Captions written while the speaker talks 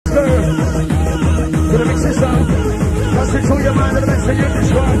curve. Gonna mix this up. Just into your mind and the best of you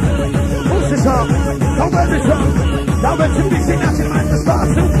describe. Push this up. Don't wear this up. Now we're too busy now to mind the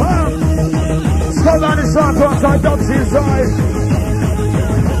stars to come. Go down inside, go outside, dumps inside.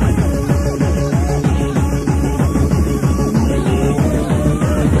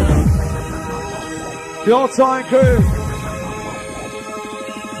 The old time crew.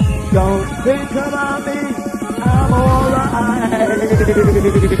 Don't think about me, I'm alright. Anyway,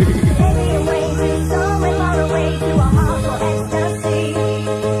 we're somewhere far away to a heart for ecstasy.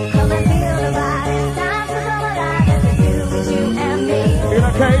 Come and feel the vibe, it's time to come alive as we do with you and me. In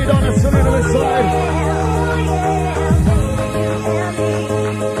a cage on the cement of the side.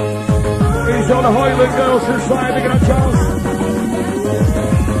 These are the Highland girls inside, they're gonna Charles.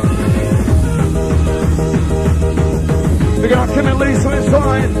 We got Kim and Lisa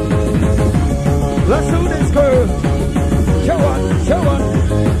inside. Let's do this, girl. Show on, show on.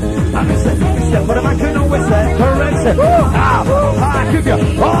 I'm missing, but if I can always say, correct it. I give you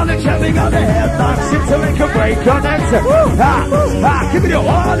all the check, we got the head knocks into make a break connection. Give me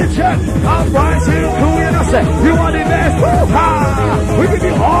all the check. I'm rising, cool, you know, say, you want the best. We give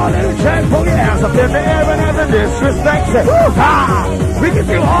you all the check, pull your hands up in the air and never disrespect it. We give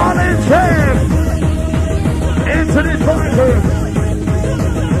you all the check. Into the driver.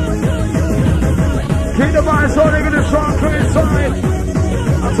 Keep the vibes on, they're gonna strong crew inside.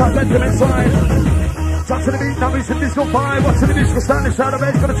 I'm top them inside. Top to the beat, now we see this go by. What's to the beach, we're standing side of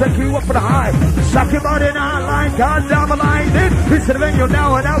it, gonna take you up for the high. Shock your body now like God damn aligned. This is the venue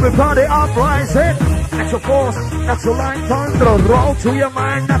now and now we party uprising. Natural force, natural line, thunder, roll to your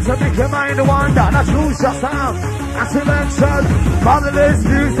mind. That's to make your mind wander, not lose your sound. That's invention, follow this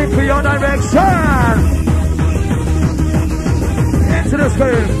music for your direction. To the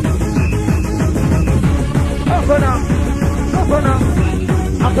screen. Up and up, up and up,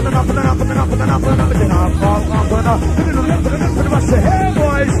 up and up, up and up, up and up, up and up, up and up, up and up, up and up. Say, hey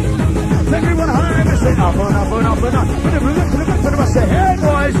boys, take everyone high. We say up and up and up and up. Say, hey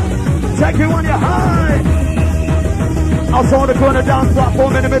boys, take you on your high. Also on the corner down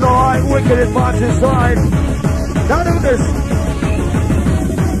platform in the middle, right, wicked vibes inside. Now do this.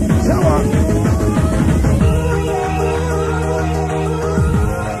 Show up.